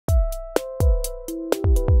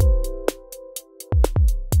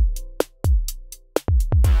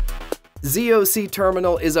ZOC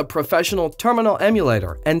Terminal is a professional terminal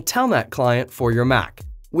emulator and Telnet client for your Mac.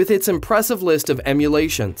 With its impressive list of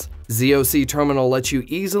emulations, ZOC Terminal lets you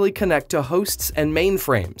easily connect to hosts and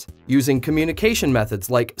mainframes using communication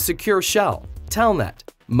methods like Secure Shell, Telnet,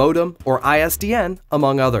 Modem, or ISDN,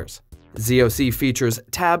 among others. ZOC features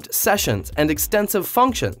tabbed sessions and extensive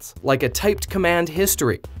functions like a typed command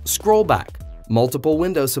history, scrollback, multiple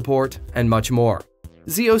window support, and much more.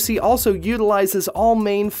 ZOC also utilizes all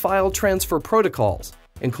main file transfer protocols,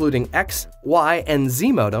 including X, Y, and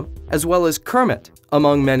Z modem, as well as Kermit,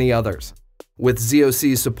 among many others. With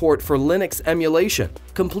ZOC's support for Linux emulation,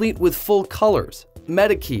 complete with full colors,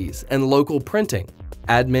 meta keys, and local printing,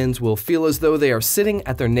 admins will feel as though they are sitting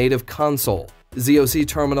at their native console. ZOC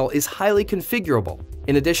Terminal is highly configurable,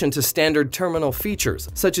 in addition to standard terminal features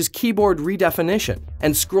such as keyboard redefinition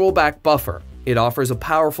and scrollback buffer. It offers a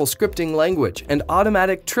powerful scripting language and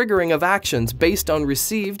automatic triggering of actions based on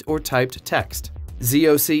received or typed text.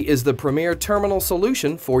 ZOC is the premier terminal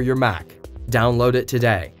solution for your Mac. Download it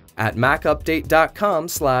today at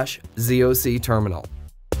MacUpdate.com/ZOC Terminal.